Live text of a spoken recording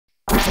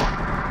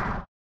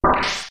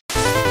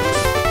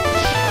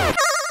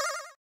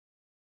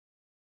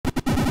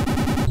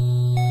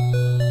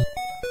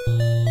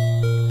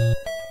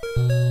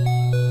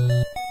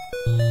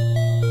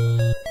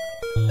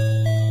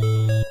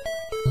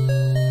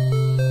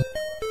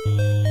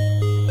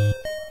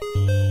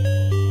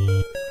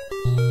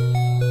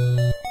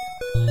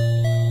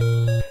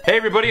Hey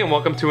everybody, and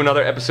welcome to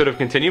another episode of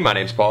Continue. My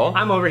name's Paul.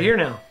 I'm over here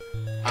now.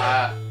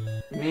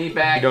 Me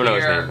back You don't know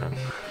here. his name, though.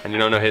 And you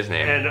don't know his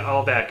name. And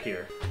all back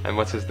here. And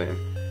what's his name?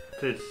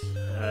 It's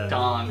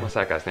Don. What's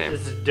that guy's name?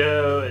 This is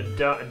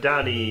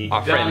Donnie.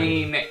 Our Donnie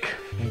friend. Nick.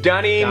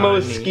 Donnie Donnie.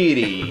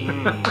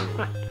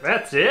 Mospooky.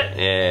 That's it.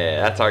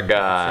 Yeah, that's our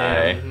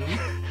guy.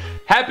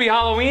 Happy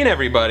Halloween,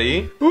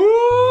 everybody. Nick's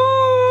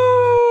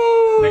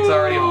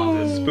already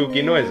haunted.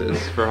 Spooky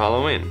noises for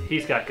Halloween.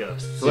 He's got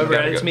ghosts. Whoever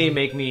gotta edits go. me,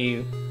 make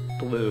me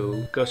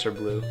blue. Ghosts are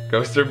blue.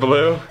 Ghost or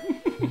blue?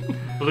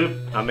 Blue.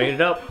 I made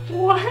it up.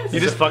 What? You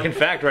just a fucking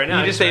fact right now.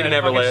 You just ate an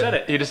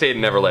said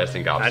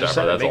everlasting I just gobstopper.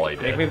 said it. That's all he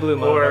Make did. me blue,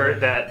 Or motherfucker.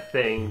 that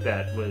thing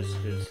that was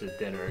his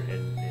dinner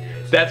and.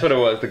 That's what it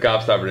was. The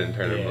gobstopper didn't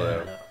turn it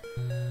blue.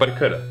 But it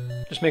could have.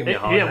 Just make me a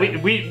hot. Yeah,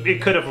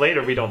 it could have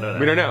later. We don't know that.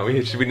 We don't know. We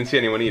didn't see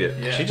anyone eat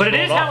it. Yeah. But it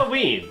is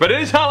Halloween. But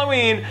it is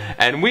Halloween,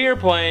 and we are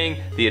playing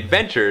The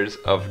Adventures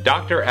of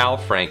Dr. Al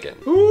Franken.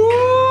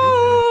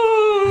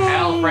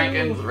 Al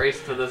Franken's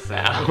Race to the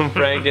South. Al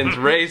Franken's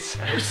Race.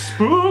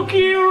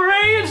 Spooky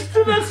race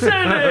to the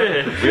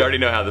Senate. We already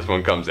know how this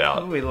one comes There'll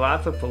out. be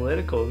lots of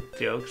political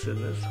jokes in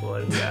this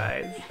one,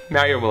 guys.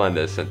 Mario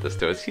Melendez sent this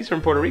to us. He's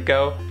from Puerto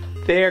Rico.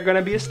 They are going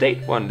to be a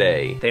state one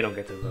day. They don't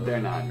get to vote. They're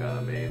not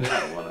gonna be. They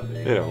don't wanna be.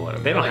 They don't want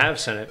to. They don't have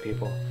Senate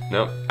people.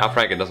 Nope. Al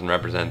Franken doesn't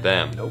represent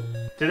them. Nope.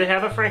 Do they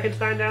have a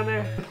Frankenstein down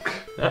there?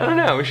 I don't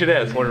know. We should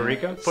ask. Puerto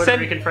Rico? Puerto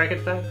Rican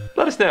Frankenstein?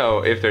 Let us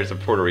know if there's a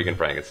Puerto Rican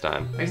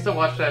Frankenstein. I used to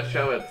watch that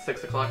show at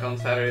 6 o'clock on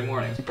Saturday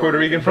mornings. Puerto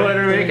Rican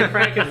Puerto Rican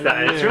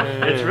Frankenstein.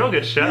 It's a real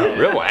good show.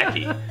 Real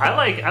wacky. I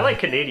like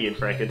Canadian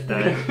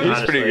Frankenstein. He's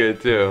honestly. pretty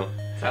good too.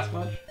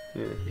 Sasquatch?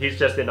 He's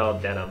just in all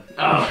denim.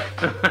 Oh.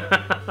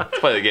 Let's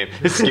play the game.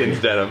 His skin's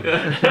denim.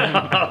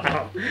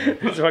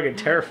 It's fucking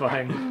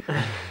terrifying.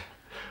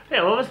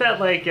 Yeah, what was that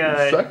like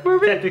Suck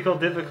movie? technical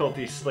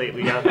difficulty slate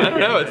we got? I don't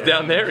know. It's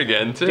down there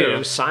again too. Dude, it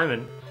was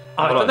Simon.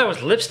 Oh, I Hold thought on. that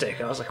was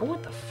lipstick. I was like,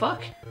 what the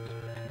fuck?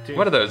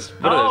 What are those?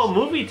 What Oh, are those?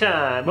 movie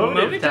time!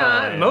 Motive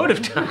time.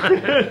 Motive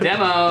time.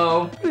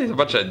 Demo. There's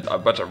a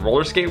bunch of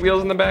roller skate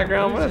wheels in the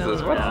background. What is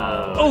this? What?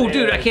 Oh,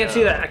 dude, I can't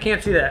see that. I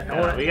can't see that. I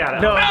wanna... We got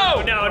it. No,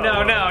 Oh!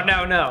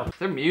 no. Is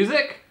there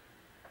music?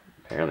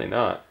 Apparently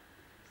not.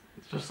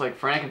 It's just like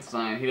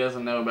Frankenstein. He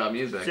doesn't know about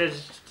music.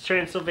 Says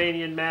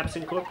Transylvanian Maps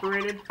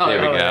Incorporated. Oh,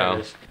 There we yeah. go. there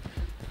it is.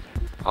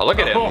 Oh, look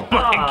at him. Oh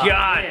my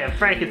god. Yeah,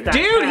 Frankenstein.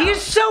 Dude,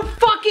 he's so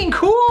fucking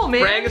cool,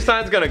 man.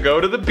 Frankenstein's gonna go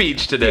to the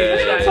beach today.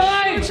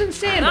 It's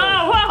insane. Oh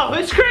wow,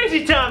 it's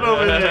crazy time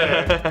over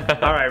there.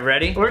 All right,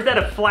 ready? Or is that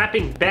a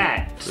flapping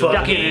bat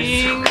stuck in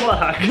his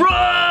clock?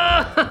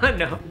 Run!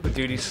 No,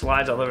 dude, he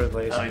slides all over the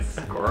place. Oh, he's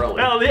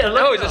squirrely. Oh, yeah,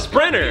 look. Oh, he's a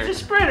sprinter. He's a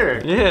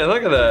sprinter. Yeah,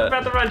 look at He's that.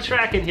 about to run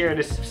track in here in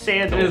his And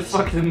sandals. his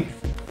fucking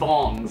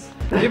thongs.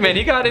 Yeah, man,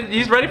 he got it.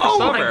 He's ready for Oh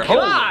my summer. gosh.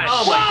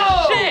 Oh my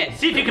god. Whoa! Shit!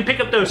 See if you can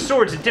pick up those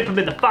swords and dip them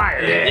in the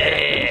fire.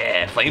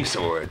 Yeah, flame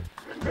sword.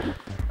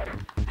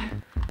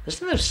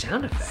 Listen to those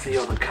sound effects.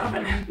 Seal the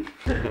covenant.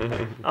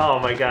 Oh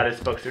my god, his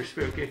books are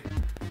spooky.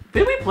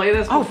 Did we play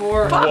this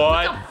before? Fuck,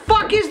 What? the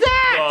fuck is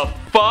that?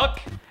 The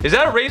fuck? Is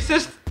that a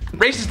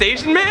racist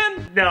Asian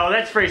man? No,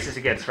 that's racist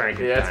against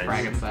Frankenstein. Yeah, that's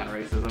Frankenstein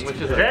racism, which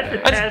is Is that the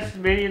okay.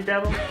 Tasmanian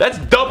devil? That's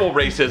double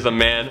racism,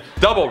 man.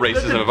 Double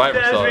racism if I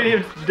ever saw it.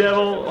 Tasmanian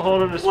devil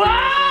holding a spear. What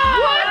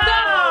the fuck?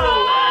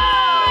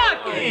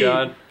 Oh my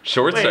god.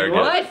 Short Wait, circuit.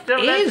 What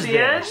That's is the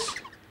this?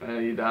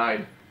 You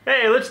died.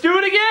 Hey, let's do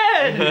it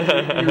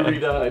again! You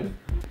re-died.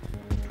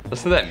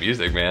 Listen to that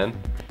music, man.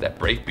 That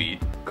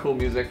breakbeat. Cool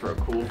music for a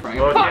cool Look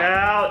Frankenstein.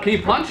 out! Can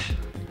you punch?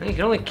 You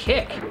can only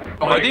kick.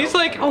 Oh, Are these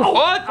like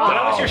what? Oh,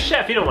 that was your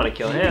chef. You don't want to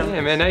kill him.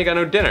 Yeah, man. Now you got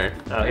no dinner.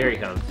 Oh, here he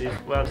comes. He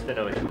wants to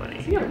know his Is money.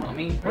 he a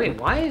mummy? Wait,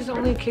 why is it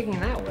only kicking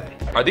that way?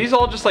 Are these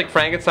all just like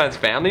Frankenstein's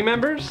family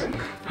members?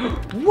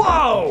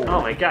 Whoa!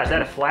 Oh my god, is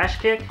that a flash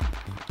kick?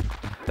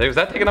 Like, was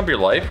that taking up your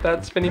life?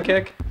 That spinny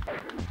kick?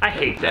 I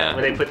hate that Yeah.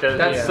 when they put those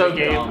That's in so the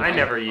game. dumb. I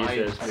never use I-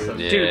 those I-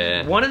 moves. Yeah.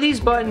 Dude, one of these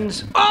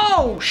buttons.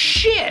 Oh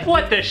shit!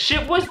 What the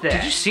shit was Did you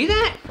that? see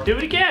that? Do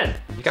it again.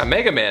 You got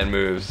Mega Man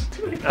moves.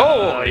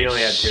 Oh, you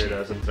only had two of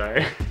those. I'm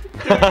sorry.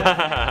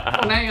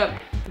 Oh, now you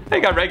got...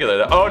 They got regular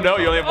though. Oh no,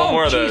 you only have one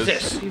more of those.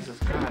 Jesus! Jesus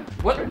God.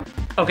 What?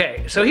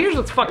 Okay, so here's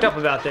what's fucked up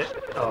about this.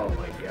 Oh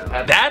my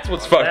god. That's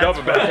what's fucked up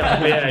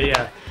about it.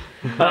 Yeah,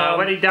 yeah.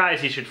 When he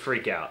dies, he should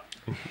freak out.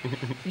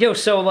 Yo,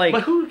 so like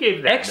But who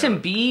gave that? X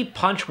and B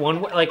punch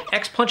one way, like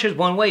X punches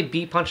one way,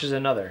 B punches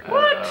another.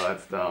 What? Oh,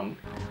 that's dumb.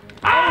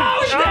 Oh,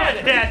 it's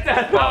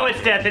death! Oh,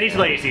 it's death, and he's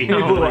lazy.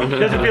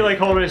 Doesn't feel like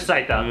holding his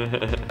sight up.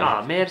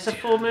 Aw, man, it's a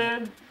full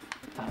moon.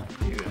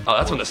 Oh,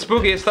 that's when the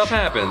spookiest stuff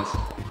happens.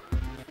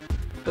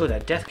 Oh,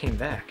 that death came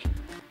back.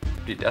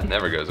 Dude, death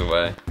never goes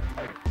away.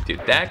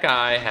 Dude, that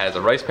guy has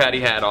a rice patty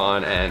hat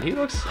on, and he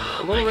looks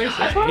a little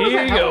racist. What was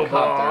Here that you go,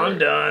 Paul. helicopter? I'm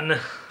done.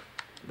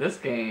 This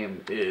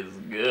game is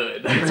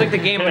good. It's like the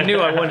game I knew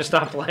I wanted to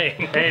stop playing.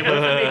 Hey, what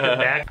if I make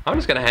the back? I'm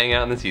just gonna hang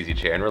out in this easy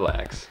chair and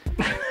relax.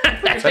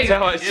 That's That's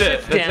how I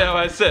sit. That's how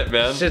I sit,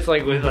 man. Sits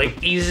like with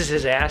like eases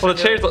his ass. Well,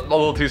 the chair's a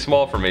little too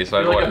small for me, so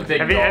I You're like a want. big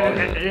Have you,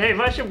 dog. hey,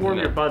 why don't you warm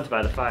No. your buns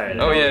by the fire?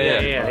 Oh yeah,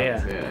 yeah. yeah.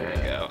 There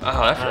you go.